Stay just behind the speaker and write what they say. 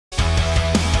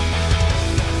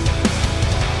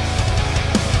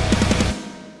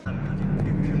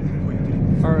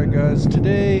guys,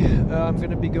 today I'm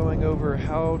going to be going over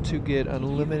how to get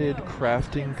unlimited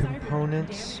crafting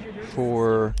components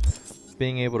for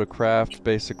being able to craft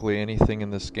basically anything in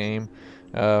this game.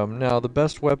 Now the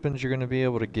best weapons you're going to be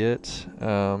able to get,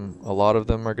 a lot of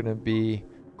them are going to be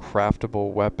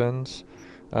craftable weapons.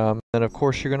 And of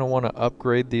course you're going to want to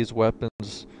upgrade these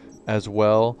weapons as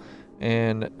well,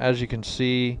 and as you can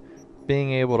see,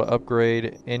 being able to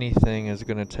upgrade anything is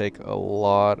going to take a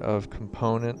lot of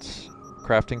components,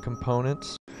 crafting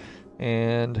components,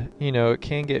 and you know, it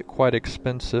can get quite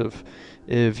expensive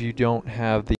if you don't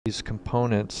have these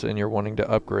components and you're wanting to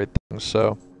upgrade things.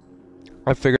 So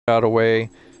I figured out a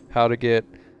way how to get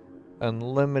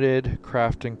unlimited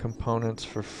crafting components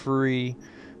for free.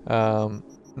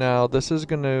 Now this is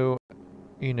going to,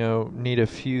 you know, need a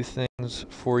few things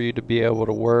for you to be able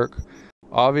to work.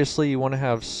 Obviously you want to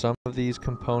have some of these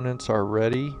components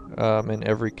already in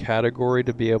every category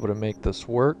to be able to make this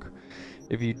work.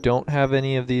 If you don't have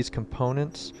any of these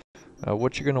components,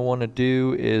 what you're going to want to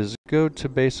do is go to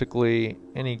basically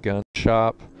any gun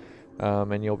shop,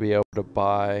 and you'll be able to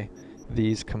buy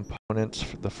these components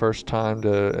for the first time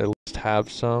to at least have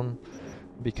some,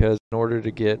 because in order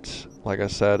to get, like I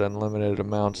said, unlimited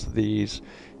amounts of these,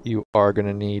 you are going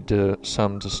to need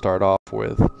some to start off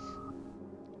with.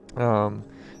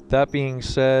 That being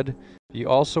said, you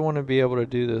also want to be able to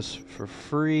do this for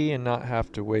free and not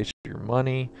have to waste your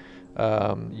money.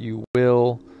 You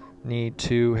will need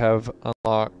to have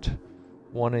unlocked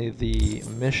one of the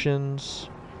missions,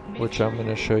 which I'm going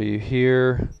to show you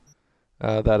here,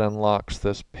 that unlocks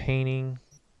this painting.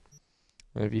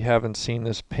 If you haven't seen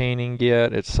this painting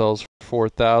yet, it sells for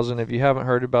 4,000. If you haven't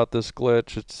heard about this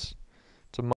glitch, it's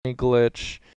a money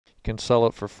glitch. You can sell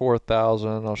it for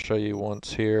 4,000. I'll show you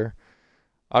once here.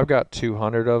 I've got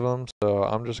 200 of them, so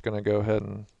I'm just going to go ahead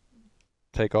and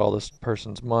take all this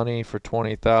person's money for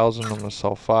 20,000. I'm going to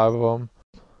sell 5 of them.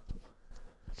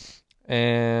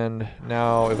 And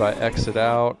now if I exit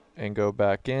out and go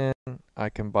back in, I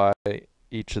can buy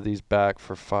each of these back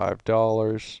for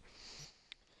 $5.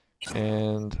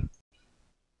 And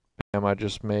bam, I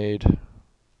just made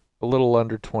a little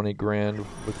under 20 grand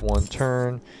with one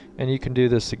turn. And you can do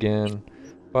this again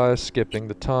by skipping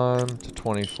the time to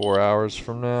 24 hours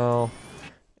from now,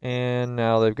 and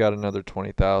now they've got another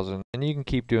 20,000, and you can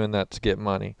keep doing that to get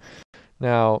money.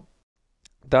 Now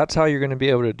that's how you're going to be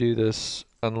able to do this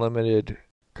unlimited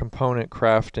component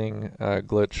crafting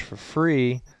glitch for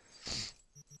free,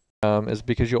 is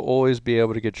because you'll always be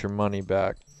able to get your money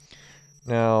back.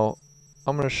 Now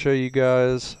I'm going to show you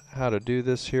guys how to do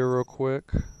this here real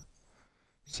quick.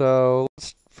 So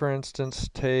let's, for instance,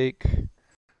 take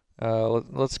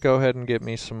let's go ahead and get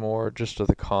me some more just of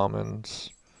the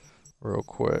commons real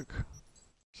quick.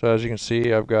 So as you can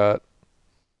see, I've got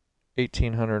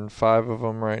 1,805 of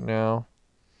them right now.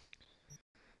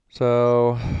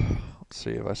 So let's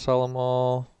see, if I sell them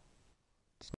all,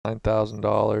 it's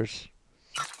 $9,000.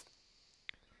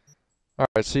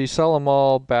 Alright, so you sell them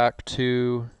all back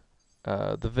to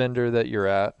the vendor that you're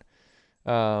at.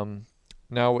 Now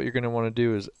what you're going to want to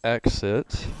do is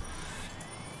exit.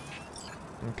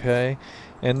 Okay,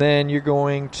 and then you're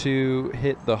going to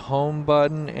hit the home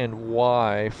button and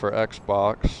Y for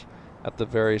Xbox at the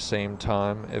very same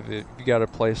time. If you got a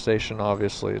PlayStation,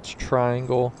 obviously it's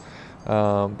triangle,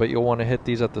 but you'll want to hit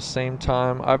these at the same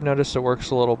time. I've noticed it works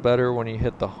a little better when you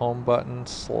hit the home button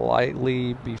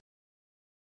slightly before.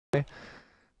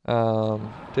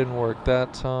 Didn't work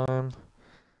that time.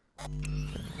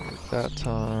 Didn't work that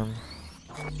time.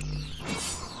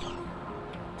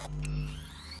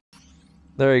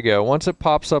 There you go. Once it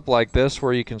pops up like this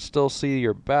where you can still see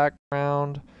your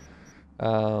background,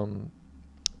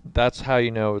 that's how you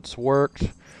know it's worked.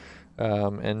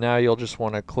 And now you'll just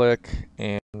want to click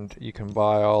and you can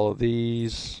buy all of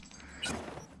these.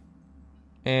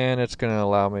 And it's going to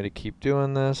allow me to keep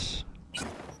doing this.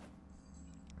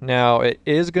 Now it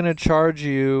is going to charge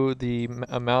you the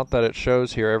amount that it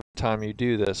shows here every time you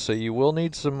do this. So you will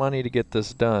need some money to get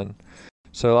this done.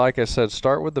 So like I said,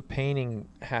 start with the painting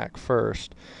hack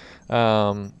first.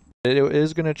 It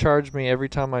is going to charge me every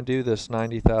time I do this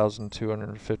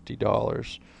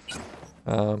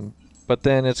 $90,250. But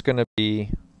then it's going to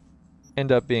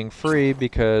end up being free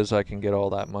because I can get all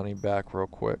that money back real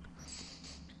quick.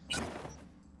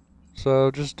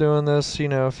 So just doing this, you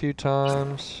know, a few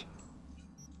times.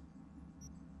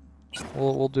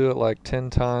 We'll do it like 10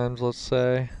 times, let's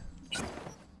say.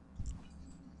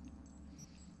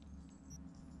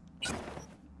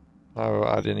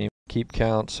 I didn't even keep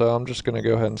count, so I'm just going to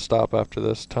go ahead and stop after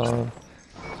this time.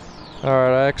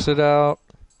 Alright, I exit out.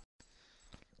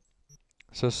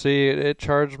 So see, it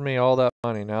charged me all that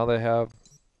money. Now they have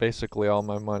basically all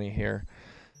my money here.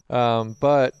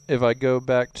 But if I go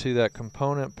back to that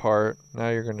component part, now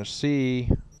you're going to see,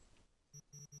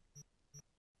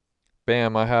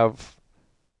 bam, I have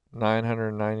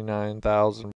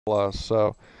 999,000 plus.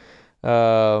 So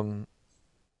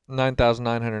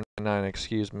 9,999,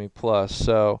 excuse me, plus.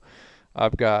 So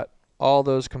I've got all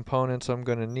those components I'm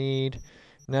going to need.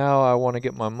 Now I want to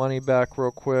get my money back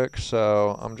real quick,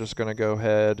 so I'm just going to go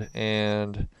ahead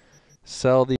and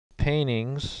sell these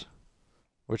paintings,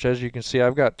 which, as you can see,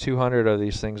 I've got 200 of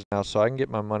these things now, so I can get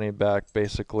my money back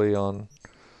basically on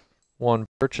one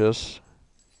purchase.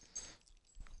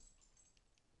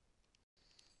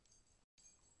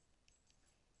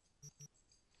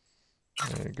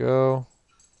 There you go.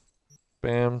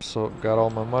 Bam, so got all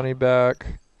my money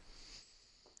back.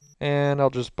 And I'll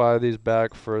just buy these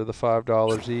back for the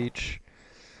 $5 each.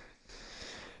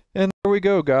 And there we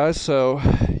go, guys. So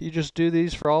you just do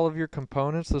these for all of your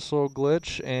components, this little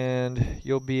glitch, and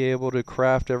you'll be able to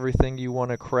craft everything you want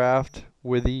to craft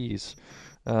with ease.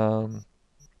 Now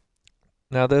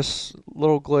this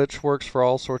little glitch works for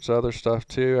all sorts of other stuff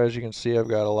too. As you can see, I've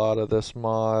got a lot of this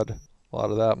mod, a lot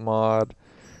of that mod,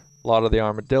 a lot of the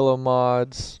armadillo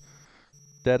mods,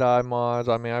 Deadeye mods.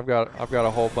 I mean, I've got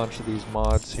a whole bunch of these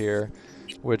mods here,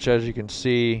 which, as you can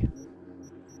see,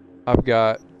 I've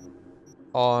got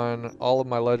on all of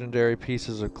my legendary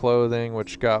pieces of clothing,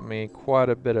 which got me quite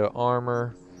a bit of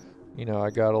armor. You know,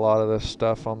 I got a lot of this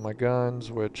stuff on my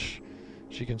guns, which,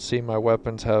 as you can see, my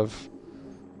weapons have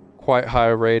quite high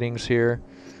ratings here.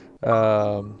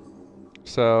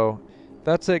 So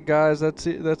that's it, guys. That's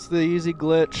it. That's the easy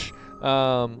glitch.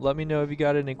 Let me know if you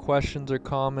got any questions or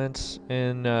comments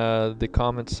in the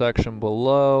comments section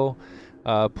below.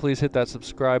 Please hit that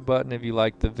subscribe button if you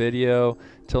liked the video.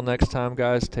 Till next time,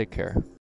 guys, take care.